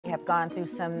have gone through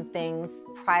some things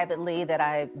privately that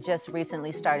I just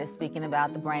recently started speaking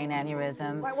about, the brain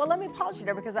aneurysm. Right, well, let me pause you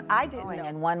there because I didn't know.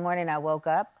 And one morning I woke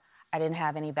up, I didn't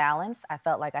have any balance. I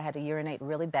felt like I had to urinate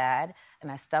really bad, and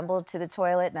I stumbled to the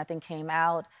toilet, nothing came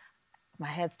out. My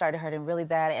head started hurting really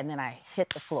bad, and then I hit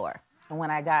the floor. And when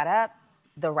I got up,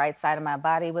 the right side of my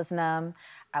body was numb.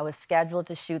 I was scheduled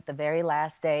to shoot the very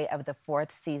last day of the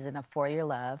 4th season of For Your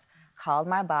Love. Called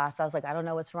my boss. I was like, I don't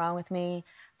know what's wrong with me,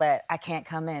 but I can't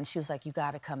come in. She was like, you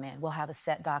gotta come in. We'll have a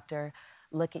set doctor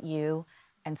look at you.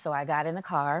 And so I got in the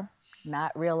car,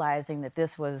 not realizing that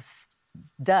this was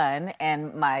done,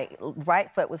 and my right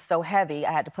foot was so heavy,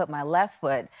 I had to put my left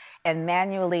foot and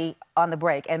manually on the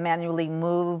brake and manually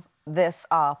move this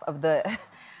off of the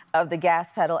of the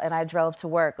gas pedal, and I drove to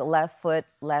work, left foot,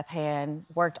 left hand,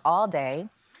 worked all day.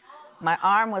 My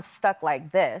arm was stuck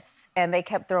like this, and they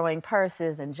kept throwing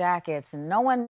purses and jackets, and no one